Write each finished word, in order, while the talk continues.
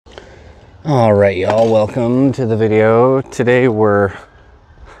All right, y'all, welcome to the video. Today we're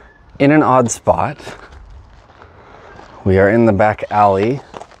in an odd spot. We are in the back alley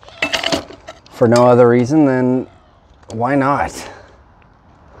for no other reason than why not?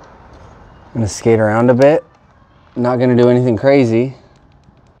 I'm gonna skate around a bit, not gonna do anything crazy.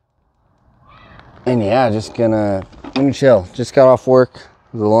 And yeah, just gonna chill. Just got off work,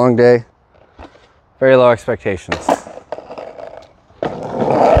 it was a long day. Very low expectations.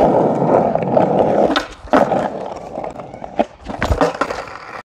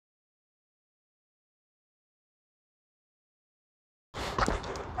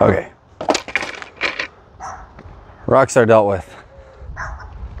 Okay. Rocks are dealt with.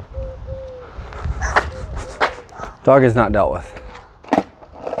 Dog is not dealt with.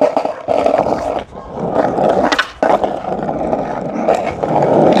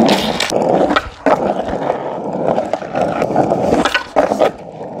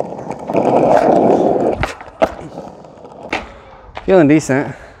 Feeling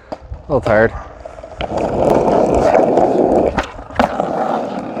decent. A little tired.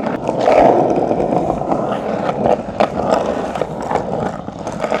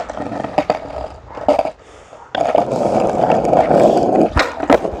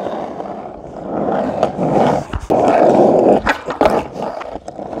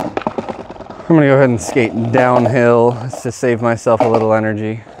 I'm gonna go ahead and skate downhill just to save myself a little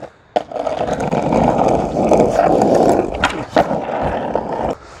energy.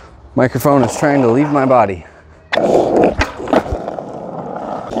 Microphone is trying to leave my body.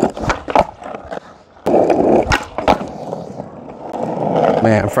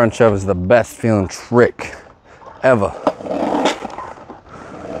 Man, front shove is the best feeling trick ever.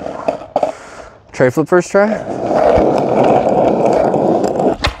 Tray flip first try.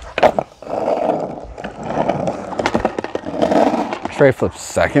 Tray flip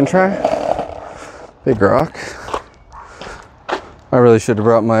second try. Big rock. I really should have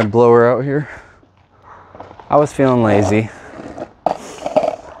brought my blower out here. I was feeling lazy.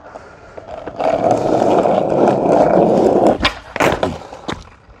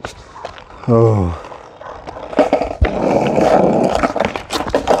 Oh.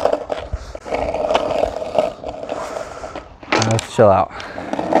 Let's chill out.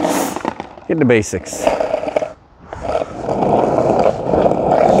 Get the basics.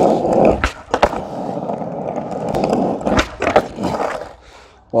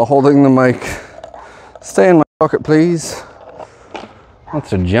 While holding the mic, stay in my pocket, please. Wants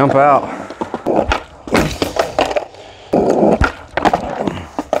to jump out.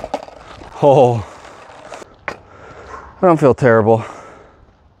 Oh, I don't feel terrible.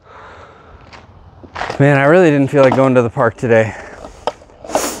 Man, I really didn't feel like going to the park today.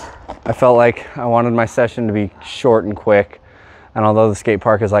 I felt like I wanted my session to be short and quick. And although the skate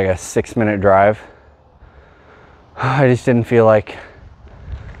park is like a 6-minute drive, I just didn't feel like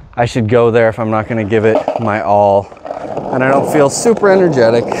I should go there if I'm not going to give it my all. And I don't feel super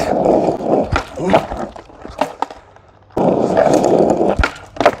energetic.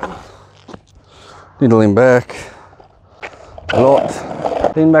 Need to lean back a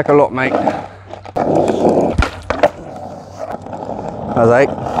lot. Lean back a lot, mate. How's that?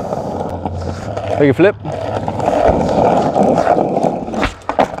 Take a flip.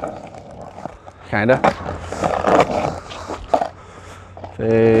 Kinda.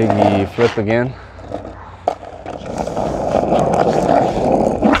 Biggie flip again.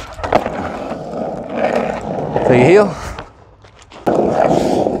 Take a heel.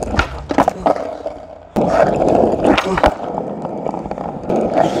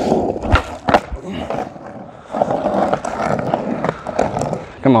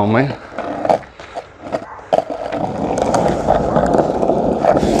 Come on, man.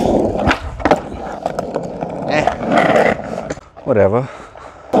 Whatever.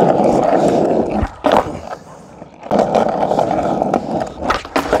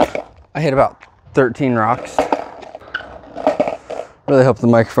 I hit about 13 rocks. Really hope the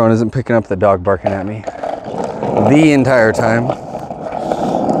microphone isn't picking up the dog barking at me the entire time.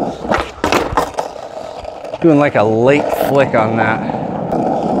 Doing like a late flick on that.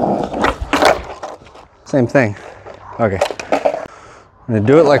 Same thing. Okay. I'm gonna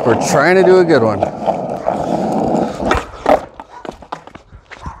do it like we're trying to do a good one.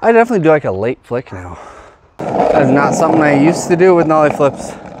 I definitely do like a late flick now. That is not something I used to do with nollie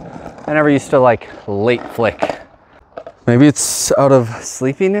flips. I never used to like late flick. Maybe it's out of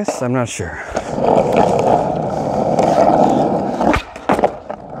sleepiness, I'm not sure.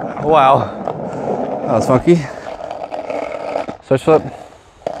 Wow, that was funky. Switch flip.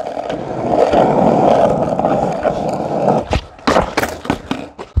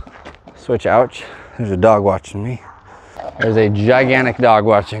 Switch, ouch. There's a dog watching me. There's a gigantic dog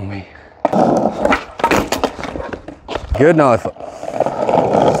watching me. Good nollie flip.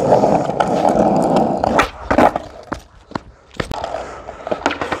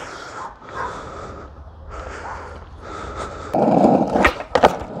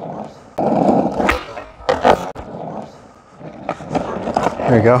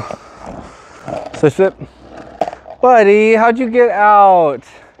 There you go. Switch flip. Buddy, how'd you get out?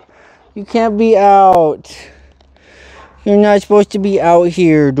 You can't be out. You're not supposed to be out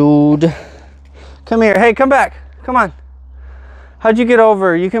here, dude. Come here. Hey, come back. Come on. How'd you get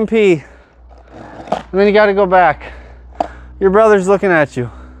over? You can pee. And then you gotta go back. Your brother's looking at you.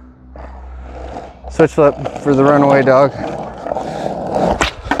 Switch flip for the runaway dog.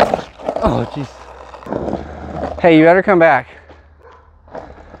 Oh, jeez. Hey, you better come back.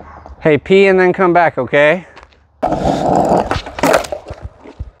 Hey, pee and then come back, okay?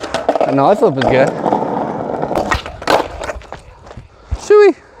 Nollie flip is good.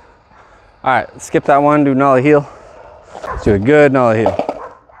 Shooey. All right, skip that one, do nollie heel. Let's do a good nollie heel.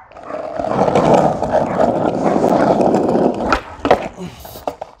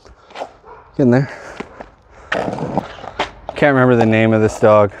 Get in there. Can't remember the name of this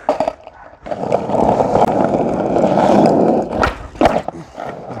dog.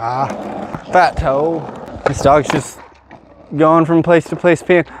 Fat toe. This dog's just going from place to place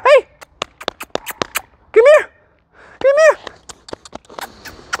peeing. Hey! Come here! Come here!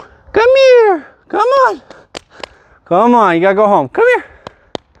 Come here! Come on! Come on, you gotta go home. Come here!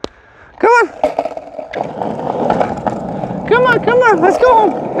 Come on! Come on, come on, let's go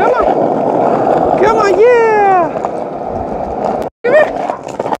home! Come on! Come on, yeah! Come here!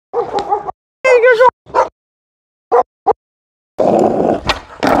 Hey, you gotta go!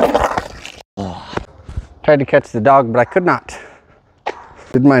 Tried to catch the dog, but I could not.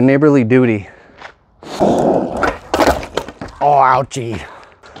 Did my neighborly duty. Oh, ouchie.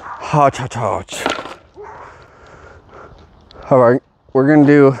 Ouch, ouch, ouch. All right, we're gonna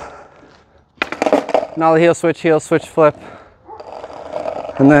do nollie heel, switch flip,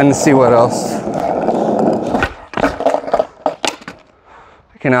 and then see what else.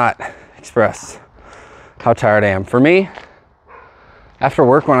 I cannot express how tired I am. For me, after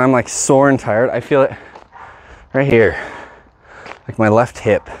work when I'm like sore and tired, I feel it right here, like my left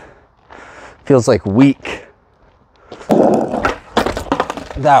hip feels like weak.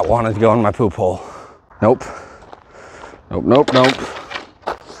 That wanted to go in my poop hole. Nope. Nope, nope, nope.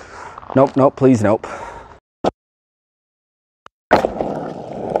 Nope, nope, please, nope.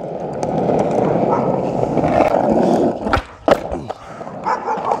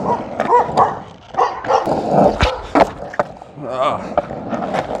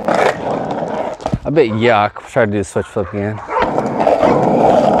 A bit yuck. We'll try to do a switch flip again.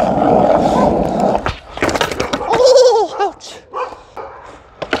 Oh, ouch.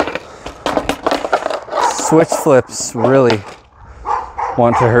 Switch flips really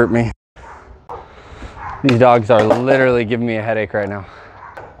want to hurt me. These dogs are literally giving me a headache right now.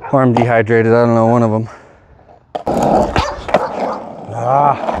 Or I'm dehydrated, I don't know, one of them.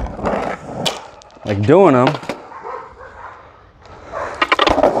 Like doing them.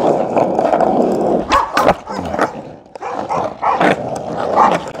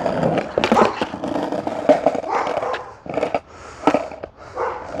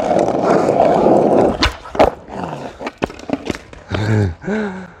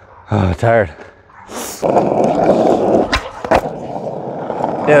 Oh, tired.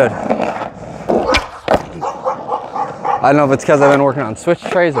 Dude. I don't know if it's because I've been working on switch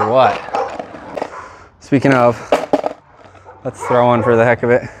trays or what. Speaking of, let's throw one for the heck of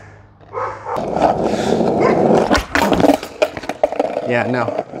it. Yeah, no.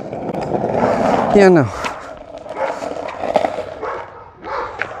 Yeah, no.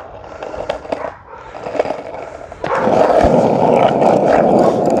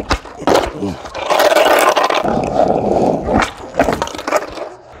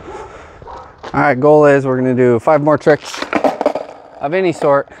 All right, goal is we're gonna do 5 more tricks of any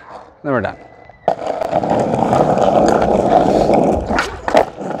sort, then we're done.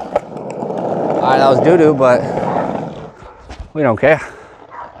 All right, that was doo-doo, but we don't care.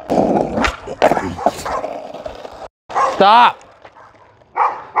 Stop!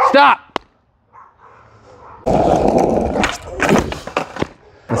 Stop!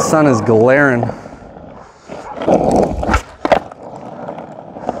 The sun is glaring.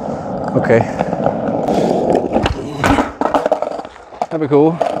 Okay. That'd be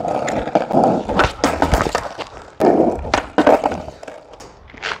cool.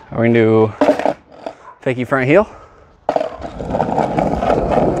 Are we gonna do fakie front heel?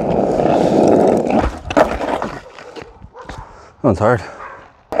 That one's hard.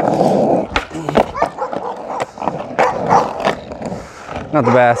 Not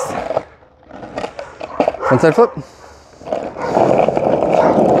the best. Frontside flip.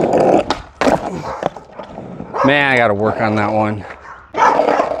 Man, I gotta work on that one.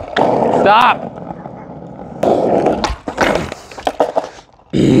 Stop!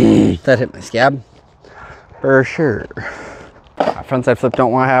 That hit my scab. For sure. Frontside flip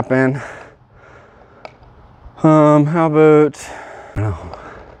don't want to happen. How about, I don't know,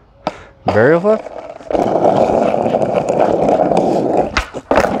 burial flip?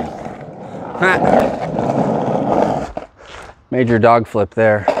 Major dog flip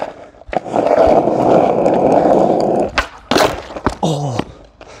there. Oh,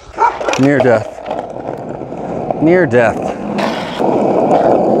 near death. Near death.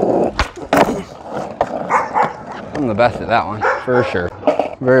 I'm the best at that one, for sure.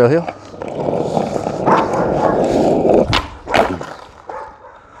 Varial heel.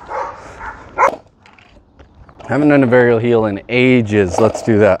 Haven't done a varial heel in ages. Let's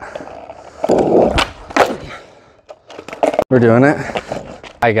do that. We're doing it.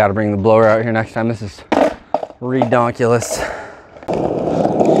 I gotta bring the blower out here next time. This is redonkulous.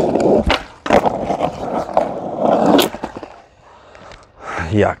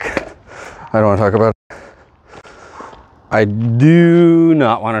 Yuck. I don't want to talk about it. I do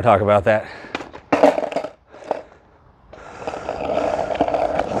not want to talk about that.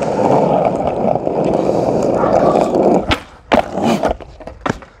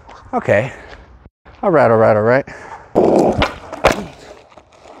 Okay. All right, all right, all right.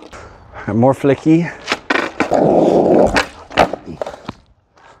 More flicky.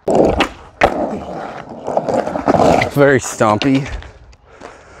 Very stompy.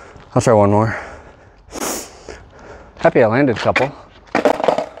 I'll try one more. Happy I landed a couple.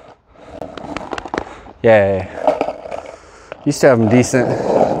 Yay. Used to have them decent.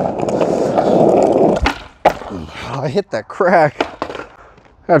 Oh, I hit that crack.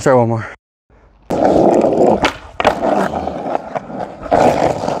 Gotta try one more.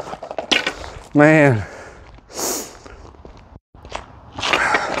 Man.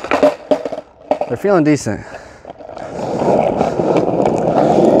 They're feeling decent.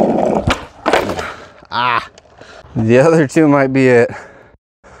 Ah. The other two might be it.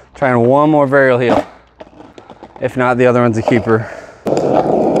 Trying one more varial heel. If not, the other one's a keeper.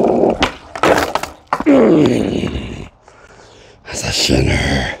 That's a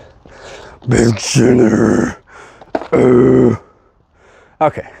shinner. Big shinner.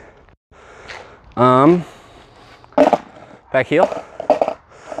 Okay. Back heel.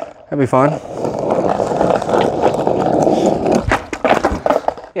 That'd be fun.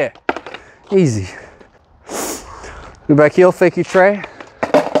 Yeah. Easy. Do back heel, fakie tray,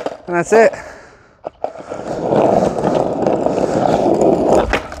 and that's it.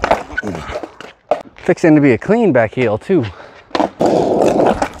 Fixing to be a clean back heel too.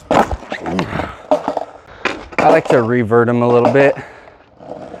 I like to revert them a little bit.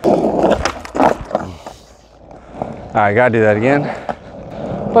 All right, gotta do that again.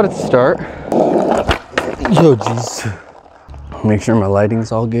 But it's a start. Oh, jeez. Make sure my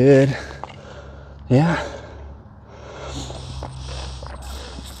lighting's all good. Yeah.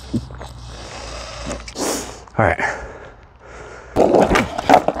 All right.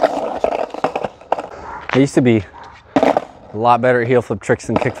 I used to be a lot better at heel flip tricks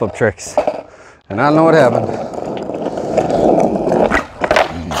than kick flip tricks. And I don't know what happened.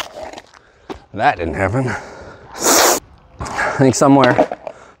 That didn't happen. I think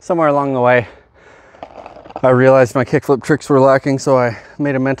somewhere along the way, I realized my kickflip tricks were lacking, so I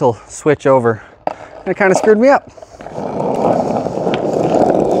made a mental switch over, and it kind of screwed me up.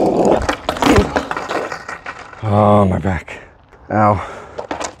 Oh, my back. Ow.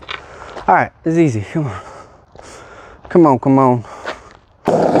 All right, it's easy. Come on. Come on, come on.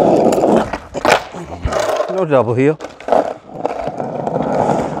 No double heel.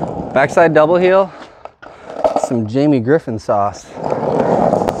 Backside double heel. Some Jamie Griffin sauce.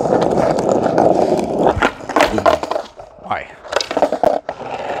 Why?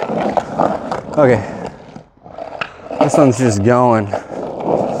 Okay. This one's just going.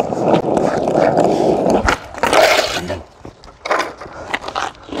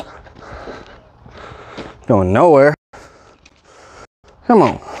 Going nowhere. Come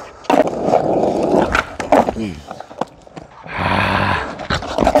on.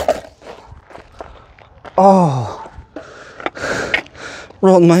 Oh,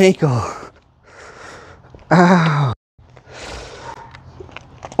 rolled my ankle. Ow.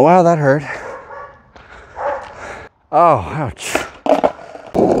 Wow, that hurt. Oh, ouch.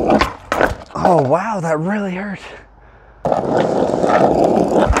 Oh, wow, that really hurt.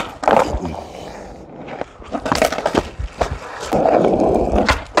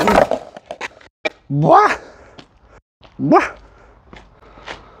 Wah! Wah!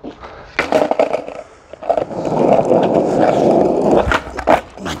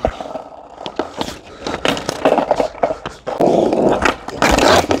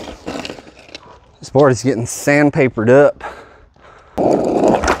 This board is getting sandpapered up.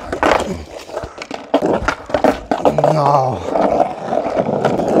 No.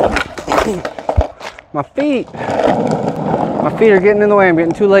 My feet. My feet are getting in the way. I'm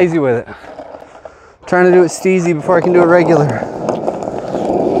getting too lazy with it. Trying to do it steezy before I can do it regular.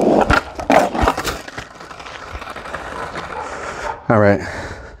 All right.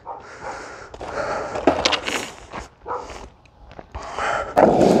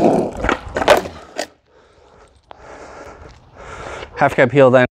 Half cab heel,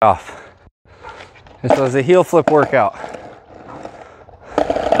 then off. This was a heel flip workout.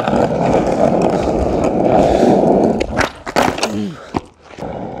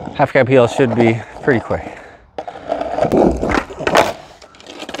 Half cab heel should be pretty quick.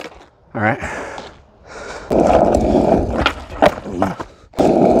 All right. I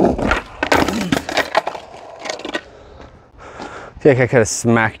feel like I could have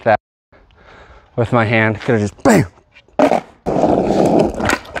smacked that with my hand. Could have just bam.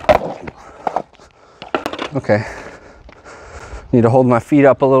 Okay. Need to hold my feet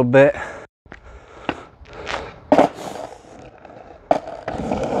up a little bit.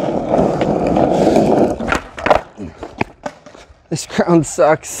 This ground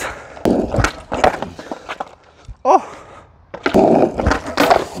sucks. Oh!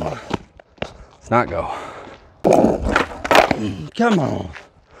 Let's not go. Come on.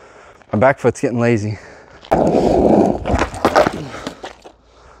 My back foot's getting lazy.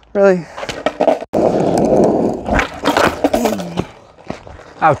 Really?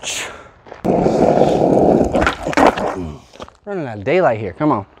 Ouch. Running out of daylight here,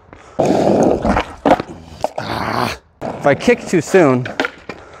 come on. If I kick too soon,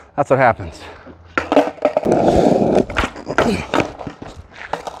 that's what happens.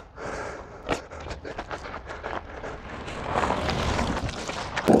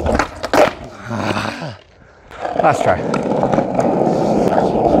 Last try.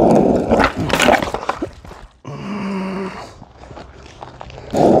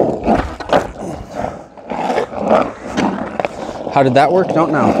 How did that work?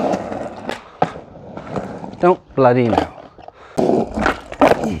 Don't know. Don't bloody know.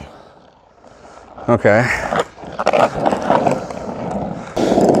 Okay.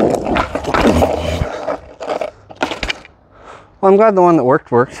 Well, I'm glad the one that worked.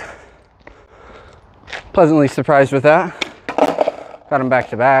 Pleasantly surprised with that. Got them back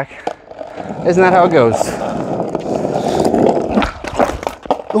to back. Isn't that how it goes?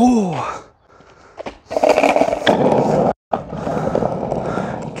 Ooh.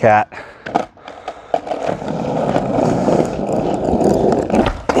 Cat.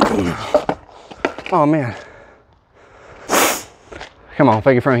 Oh man. Come on,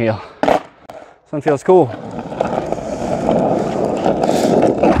 fake it front heel. This one feels cool.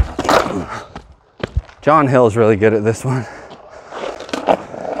 John Hill's really good at this one.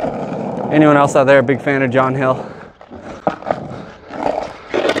 Anyone else out there a big fan of John Hill?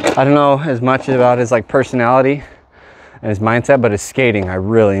 I don't know as much about his like personality and his mindset, but his skating I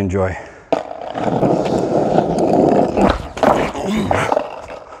really enjoy.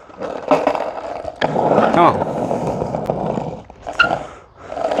 Come on.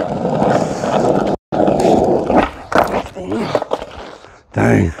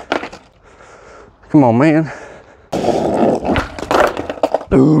 Dang. Come on, man.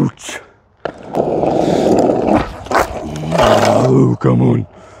 Ouch. Oh, come on.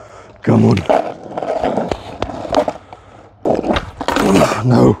 Come on.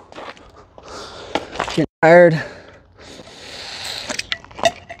 No. Getting tired.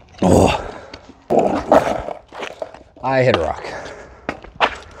 Oh. I hit a rock.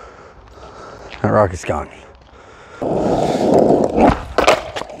 That rock is gone.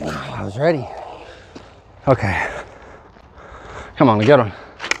 I was ready. Okay. Come on, good one.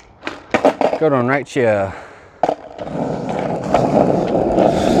 Good one right here.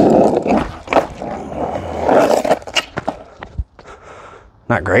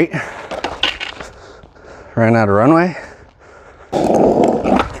 Not great. Ran out of runway.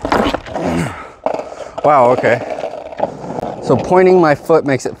 Wow, okay. So pointing my foot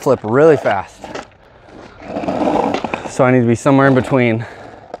makes it flip really fast. So I need to be somewhere in between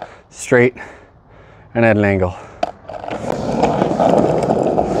straight and at an angle.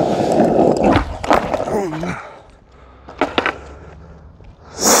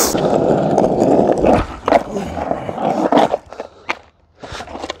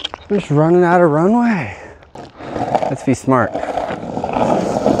 just running out of runway. Let's be smart.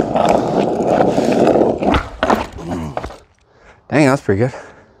 Dang, that's pretty good.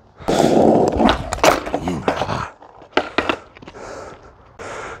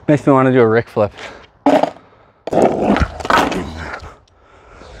 Makes me want to do a Rick flip.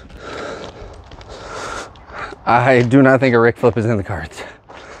 I do not think a Rick flip is in the cards.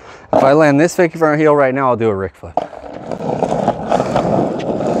 If I land this fake front heel right now, I'll do a Rick flip.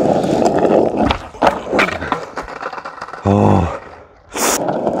 Oh.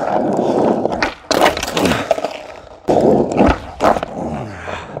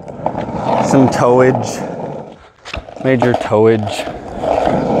 Some towage, major towage.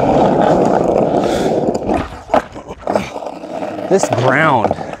 This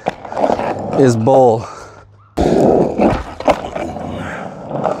ground is bull.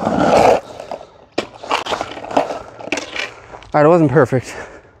 Alright, it wasn't perfect.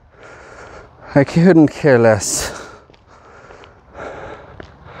 I couldn't care less.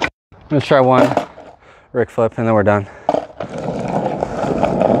 Let's try one Rick flip and then we're done.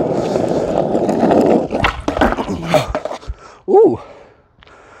 Ooh,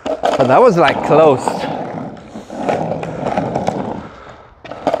 but that was like close.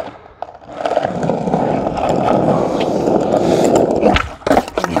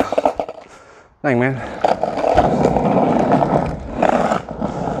 Dang, man.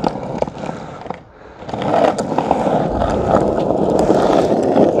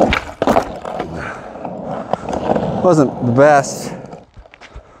 Wasn't the best.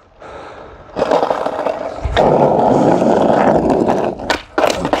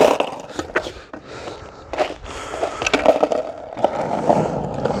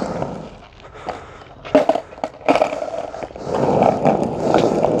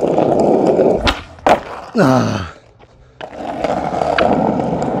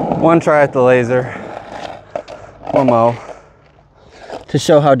 One try at the laser. One mo. To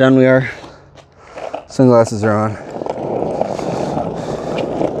show how done we are. Sunglasses are on.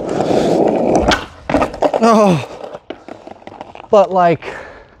 Oh, but like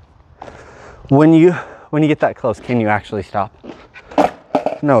when you get that close, can you actually stop?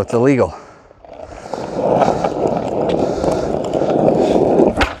 No, it's illegal.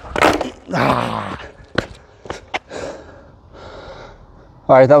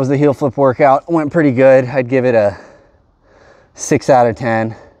 All right, that was the heel flip workout. It went pretty good. I'd give it a 6 out of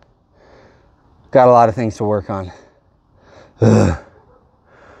 10. Got a lot of things to work on.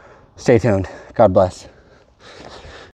 Stay tuned. God bless.